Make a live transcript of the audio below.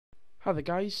Hi there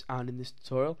guys, and in this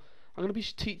tutorial I'm going to be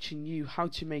teaching you how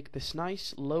to make this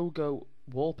nice logo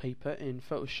wallpaper in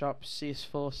Photoshop,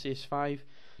 CS4, CS5.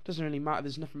 Doesn't really matter,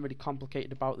 there's nothing really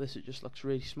complicated about this, it just looks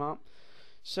really smart.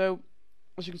 So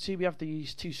as you can see, we have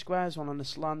these two squares, one on the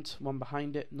slant, one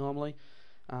behind it normally.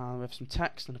 We have some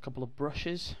text and a couple of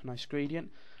brushes, a nice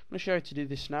gradient. I'm going to show you how to do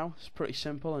this now. It's pretty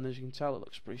simple, and as you can tell it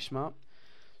looks pretty smart.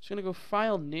 So I'm going to go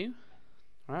File, New.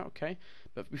 Alright, okay.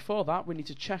 But before that we need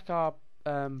to check our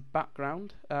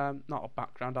background, not a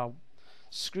background, our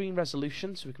screen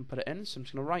resolution, so we can put it in. So I'm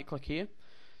just going to right click here,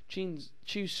 choose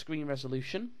screen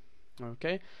resolution,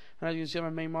 okay, and as you can see on my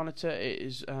main monitor it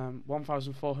is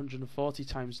 1440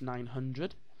 times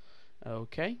 900.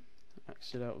 Okay,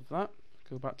 exit out of that,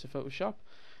 go back to Photoshop.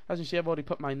 As you see, I've already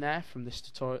put mine there from this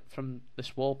tutorial, from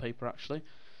this wallpaper actually,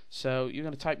 so you're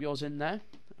going to type yours in there.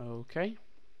 Okay,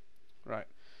 right,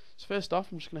 so first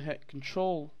off I'm just going to hit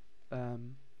Control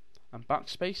and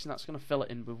backspace, and that's going to fill it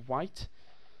in with white.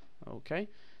 Okay,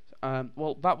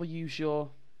 well, that will use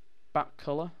your back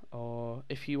color, or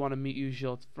if you want to use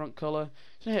your front color,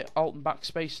 just hit Alt and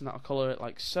backspace and that'll color it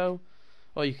like so,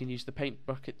 or you can use the paint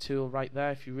bucket tool right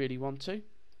there if you really want to.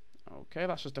 Okay,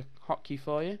 that's just a hotkey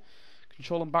for you.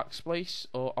 Control and backspace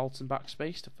or Alt and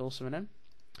backspace to fill something in.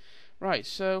 Right,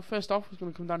 so first off we're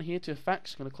going to come down here to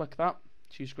effects, going to click that,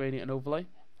 choose gradient and overlay.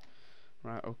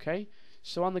 Right, okay,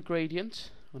 so on the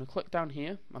gradient I'm going to click down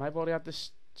here, and I've already had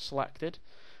this selected,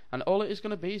 and all it is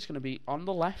going to be on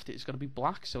the left, it's going to be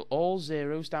black, so all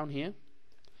zeros down here.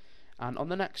 And on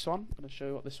the next one, I'm going to show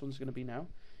you what this one's going to be now.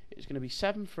 It's going to be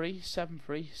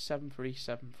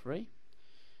 73737373.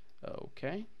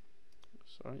 Okay,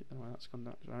 sorry, I don't know why that's gone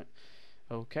down. Right,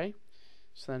 okay,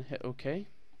 so then hit OK.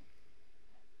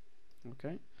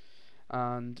 Okay,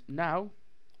 and now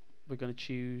we're going to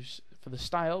choose, for the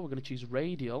style, we're going to choose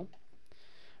radial.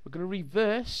 We're going to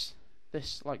reverse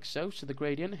this like so, so the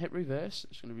gradient, hit reverse,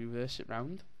 it's going to reverse it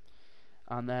round,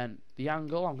 and then the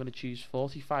angle I'm going to choose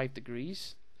 45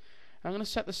 degrees. I'm going to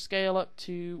set the scale up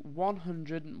to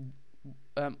 111,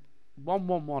 in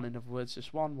other words,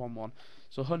 just 111,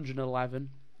 so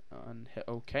 111, and hit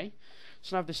OK.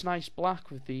 So now I have this nice black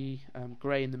with the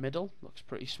grey in the middle, looks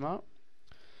pretty smart.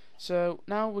 So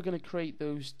now we're going to create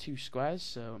those two squares,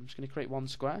 so I'm just going to create one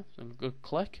square, so I'm going to go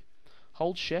click,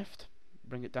 hold shift,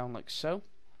 bring it down like so,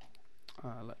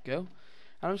 let go, and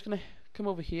I'm just going to come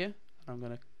over here and I'm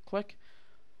going to click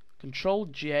Control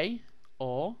J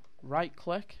or right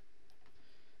click,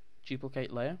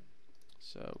 duplicate layer.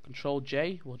 So Control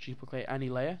J will duplicate any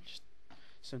layer, just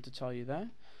something to tell you there.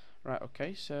 Right,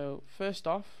 okay, so first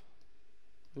off,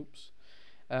 oops,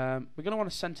 we're going to want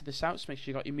to center this out, so make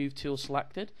sure you got your move tool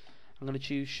selected. I'm going to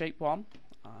choose shape 1,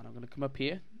 and I'm going to come up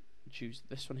here and choose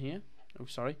this one here. Oh,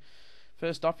 sorry.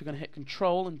 First off, you're going to hit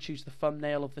Control and choose the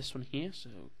thumbnail of this one here, so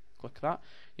click that.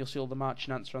 You'll see all the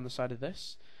marching ants on the side of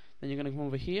this. Then you're going to come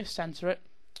over here, center it,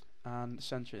 and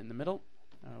center it in the middle.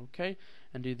 Okay,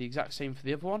 and do the exact same for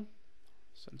the other one.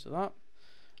 Center that,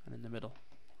 and in the middle,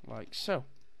 like so.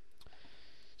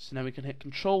 So now we can hit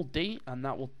Control D, and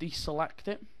that will deselect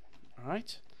it.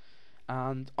 Alright,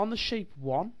 and on the shape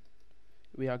 1,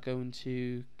 we are going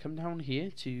to come down here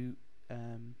to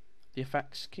the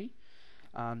effects key,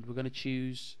 and we're going to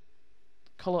choose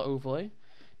color overlay.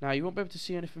 Now you won't be able to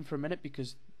see anything for a minute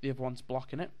because the other one's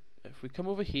blocking it. If we come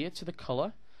over here to the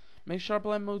color, make sure our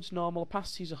blend mode's normal,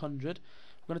 opacity is 100.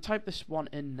 We're going to type this one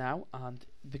in now, and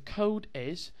the code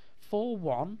is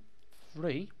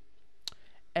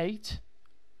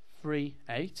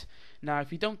 4133838. Now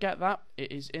if you don't get that, it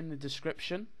is in the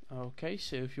description. Okay,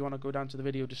 so if you want to go down to the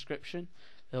video description,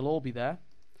 they'll all be there.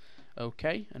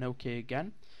 Okay, and okay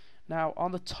again. Now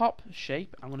on the top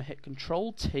shape, I'm going to hit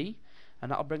Control T,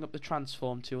 and that'll bring up the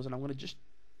transform tools, and I'm going to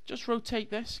just rotate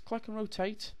this, click and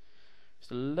rotate,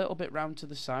 just a little bit round to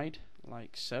the side,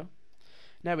 like so.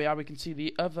 There we are, we can see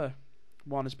the other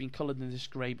one has been coloured in this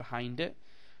grey behind it.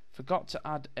 Forgot to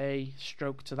add a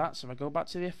stroke to that, so if I go back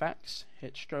to the effects,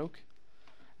 hit stroke,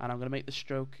 and I'm going to make the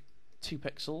stroke 2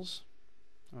 pixels.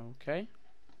 Okay.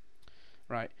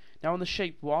 Right, now on the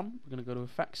shape 1, we're going to go to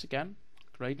effects again,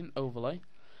 gradient overlay.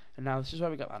 And now this is where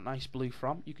we got that nice blue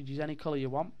from. You could use any colour you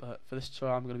want, but for this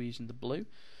tutorial I'm going to be using the blue.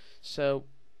 So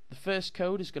the first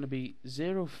code is going to be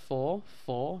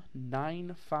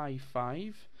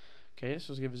 044955. Okay, this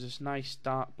will give us this nice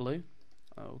dark blue.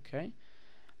 Okay,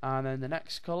 and then the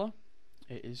next colour,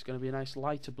 it is going to be a nice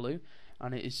lighter blue,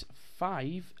 and it is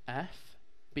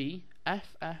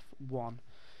 5FBFF1.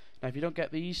 Now if you don't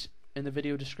get these, in the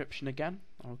video description again.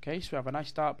 Okay, so we have a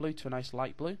nice dark blue to a nice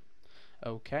light blue.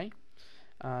 Okay,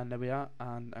 and there we are,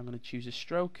 and I'm going to choose a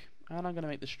stroke, and I'm going to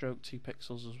make the stroke 2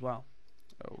 pixels as well.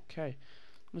 Okay,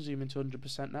 I'm going to zoom into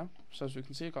 100% now. So as we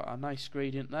can see, I've got a nice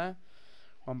gradient there,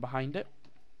 one behind it.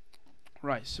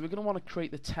 Right, so we're going to want to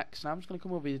create the text now. I'm just going to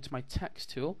come over here to my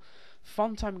text tool.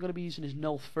 Font I'm going to be using is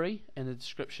null free in the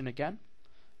description again.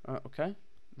 Okay,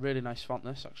 really nice font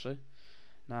this actually.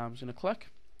 Now I'm just going to click.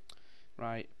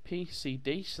 Right,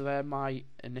 PCD, so they're my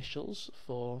initials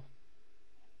for,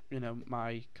 you know,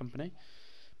 my company,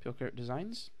 Pure Creative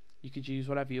Designs. You could use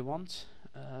whatever you want.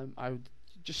 I would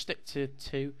just stick to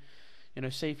 2. You know,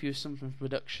 say if you use something for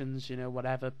productions, you know,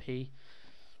 whatever, P,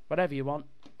 whatever you want.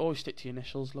 Always stick to your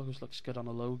initials. Logos looks good on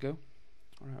a logo.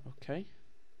 Alright, okay.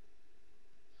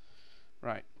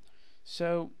 Right.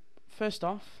 So first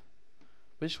off,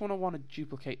 we just want to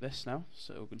duplicate this now.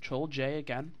 So Control J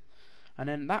again. And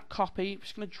then that copy, we're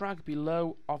just going to drag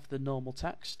below of the normal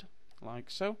text, like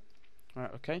so.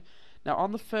 Right, okay. Now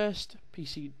on the first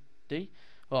PCD,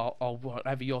 or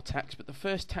whatever your text, but the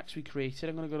first text we created,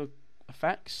 I'm going to go to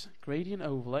Effects, Gradient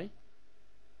Overlay.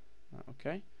 Right,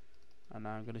 okay. And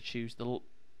now I'm going to choose the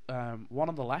one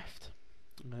on the left.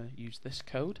 I'm going to use this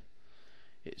code.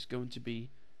 It's going to be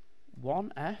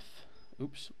 1F,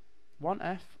 oops,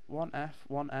 1F, 1F,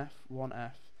 1F,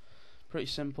 1F. Pretty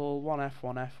simple, 1F,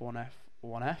 1F, 1F,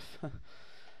 1F.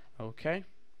 Okay.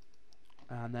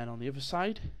 And then on the other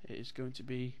side, it is going to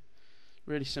be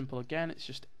really simple again. It's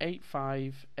just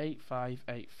 85, 85,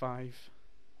 85.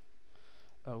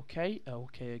 Okay,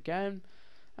 okay again.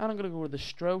 And I'm going to go with the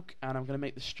stroke, and I'm going to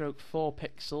make the stroke 4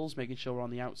 pixels, making sure we're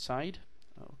on the outside.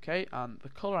 Okay, and the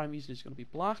colour I'm using is going to be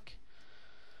black.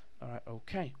 Alright,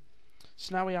 okay.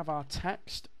 So now we have our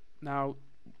text. Now,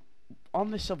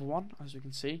 on this other one, as we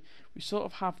can see, we sort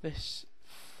of have this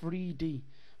 3D.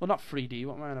 Well, not 3D,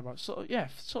 what am I on about? Sort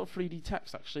of 3D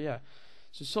text, actually, yeah.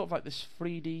 So sort of like this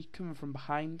 3D coming from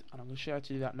behind, and I'm going to show you how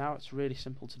to do that now. It's really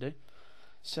simple to do.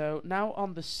 So now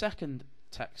on the second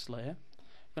text layer,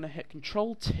 I'm going to hit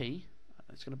Control T.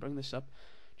 It's going to bring this up.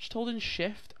 Just holding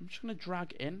Shift, I'm just going to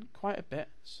drag in quite a bit.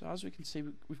 So as we can see,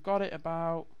 we've got it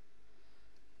about,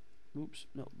 oops,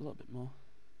 no, a little bit more.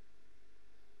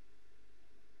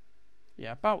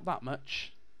 Yeah, about that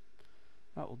much.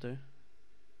 That will do.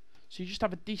 So you just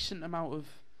have a decent amount of,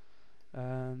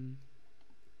 how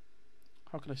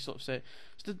can I sort of say it?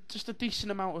 Just a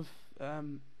decent amount of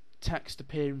text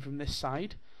appearing from this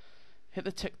side. Hit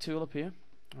the tick tool up here.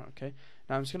 Okay.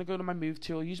 Now I'm just going to go to my move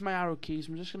tool, use my arrow keys.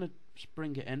 I'm just going to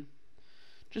bring it in,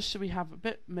 just so we have a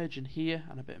bit merging here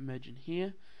and a bit merging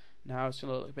here. Now it's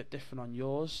going to look a bit different on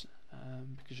yours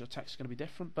because your text is going to be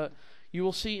different, but you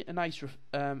will see a nice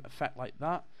effect like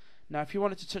that. Now if you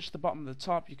wanted to touch the bottom of the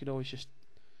top, you could always just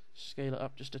scale it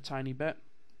up just a tiny bit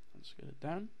and scale it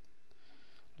down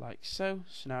like so.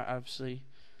 So now obviously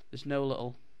there's no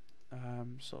little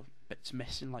sort of bits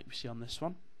missing like we see on this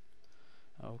one.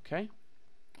 Okay,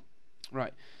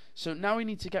 right, so now we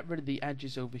need to get rid of the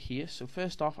edges over here. So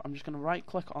first off, I'm just going to right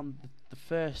click on the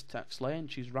first text layer and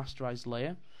choose rasterize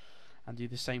layer, and do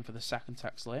the same for the second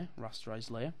text layer,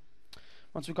 rasterize layer.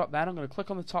 Once we've got that, I'm going to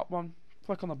click on the top one,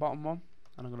 click on the bottom one,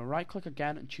 and I'm going to right click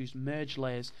again and choose merge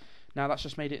layers. Now that's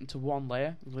just made it into one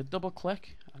layer. I'm going to double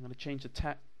click. I'm going to change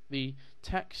the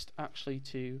text actually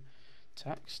to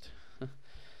text.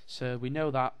 So we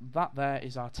know that there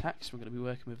is our text. We're going to be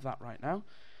working with that right now.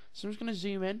 So I'm just going to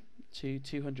zoom in to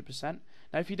 200%.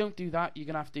 Now if you don't do that, you're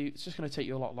going to have to, it's just going to take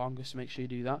you a lot longer, so make sure you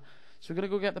do that. So we're going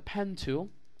to go get the pen tool.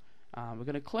 We're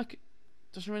going to click,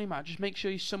 doesn't really matter, just make sure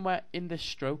you're somewhere in this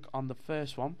stroke on the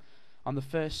first one, on the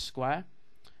first square,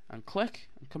 and click,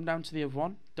 and come down to the other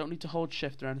one. Don't need to hold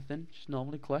shift or anything, just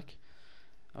normally click.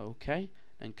 Okay,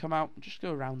 and come out and just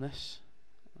go around this.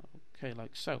 Okay,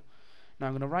 like so. Now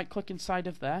I'm going to right click inside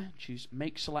of there, choose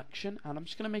make selection, and I'm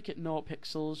just going to make it 0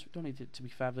 pixels. We don't need it to be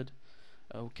feathered.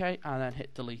 Okay, and then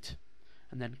hit delete,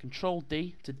 and then Control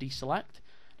D to deselect.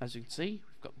 As you can see,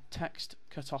 we've got the text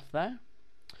cut off there.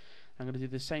 I'm going to do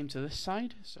the same to this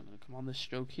side, so I'm going to come on this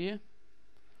stroke here,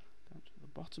 down to the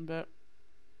bottom bit,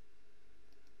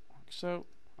 like so,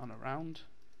 and around,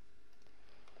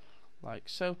 like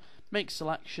so. Make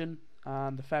selection,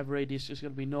 and the feather radius is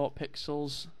going to be 0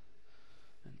 pixels,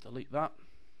 and delete that.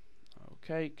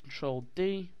 Okay, Control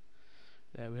D,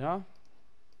 there we are.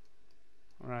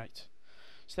 Right,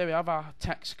 so there we have our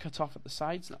text cut off at the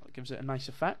sides. That gives it a nice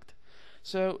effect.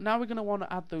 So now we're going to want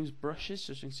to add those brushes.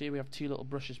 So as you can see, we have 2 little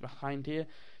brushes behind here.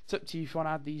 It's up to you if you want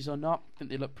to add these or not. I think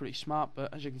they look pretty smart,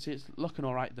 but as you can see, it's looking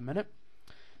alright at the minute.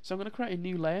 So I'm going to create a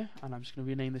new layer, and I'm just going to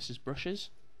rename this as brushes.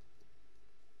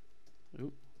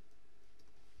 Ooh.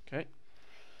 Okay.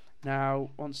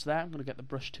 Now, once there, I'm going to get the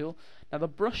brush tool. Now, the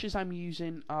brushes I'm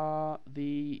using are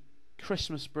the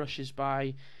Christmas brushes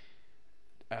by,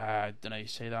 I don't know how you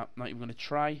say that, not even going to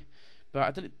try.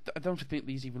 But I don't think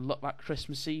these even look that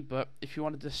Christmassy. But if you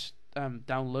want to just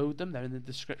download them, they're in the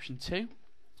description too.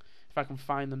 If I can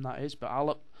find them, that is. But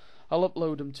I'll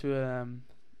upload them to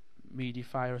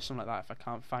Mediafire or something like that if I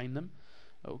can't find them.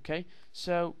 Okay,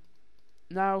 so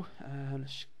now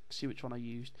let's see which one I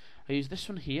used. I used this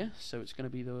one here, so it's going to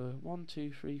be the 1,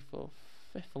 2, 3, 4,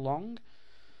 5th along,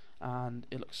 and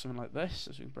it looks something like this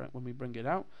as when we bring it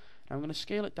out. Now I'm going to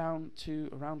scale it down to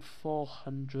around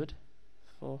 400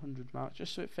 mark,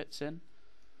 just so it fits in.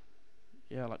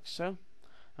 Yeah, like so.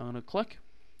 I'm going to click.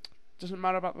 Doesn't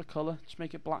matter about the colour, just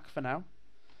make it black for now.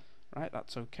 Right,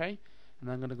 that's okay. And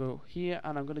then I'm going to go here,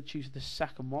 and I'm going to choose the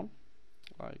second one.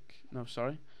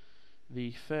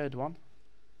 The third one.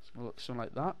 It's going to look something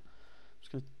like that. I'm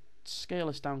just going to scale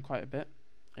this down quite a bit,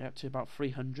 up to about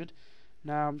 300.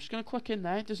 Now I'm just going to click in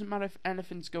there. It doesn't matter if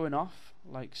anything's going off,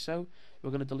 like so. We're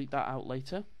going to delete that out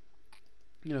later.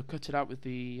 Cut it out with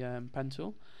the pen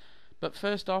tool. But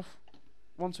first off,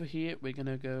 once we're here, we're going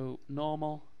to go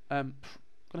normal. I'm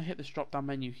going to hit this drop down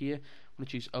menu here. I'm going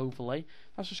to choose overlay.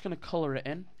 That's just going to colour it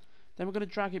in. Then we're going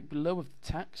to drag it below of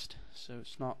the text, so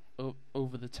it's not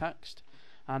over the text.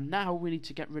 And now we need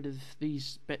to get rid of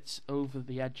these bits over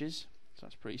the edges. So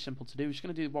that's pretty simple to do. We're just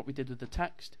going to do what we did with the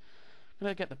text. I'm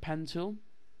going to get the pen tool. I'm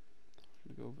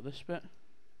going to go over this bit.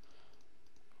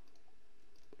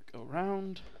 Go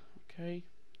around. Okay.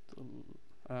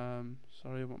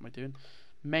 Sorry, what am I doing?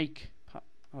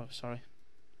 Sorry.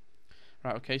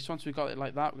 Right, okay, so once we've got it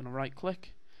like that, we're going to right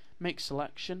click, make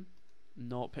selection,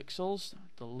 0 pixels,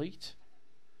 delete,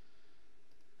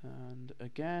 and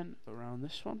again around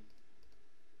this one,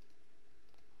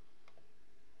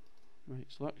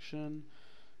 make selection,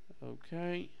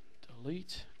 okay,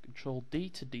 delete, Control D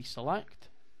to deselect,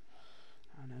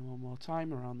 and then one more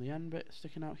time around the end bit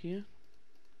sticking out here.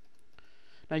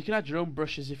 Now you can add your own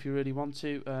brushes if you really want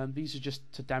to. These are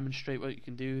just to demonstrate what you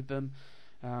can do with them.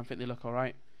 I think they look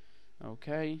alright.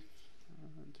 Okay,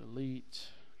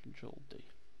 delete, Control D.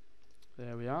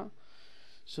 There we are.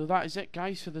 So that is it,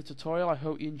 guys, for the tutorial. I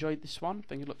hope you enjoyed this one. I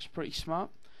think it looks pretty smart.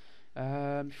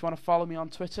 If you want to follow me on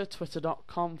Twitter,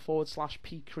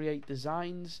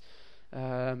 twitter.com/pcreatedesigns,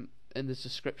 in the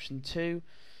description too.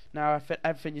 Now,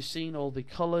 everything you've seen, all the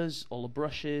colours, all the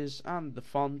brushes, and the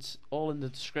font, all in the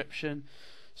description.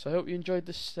 So I hope you enjoyed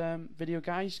this video,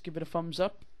 guys. Give it a thumbs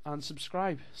up and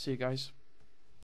subscribe. See you guys.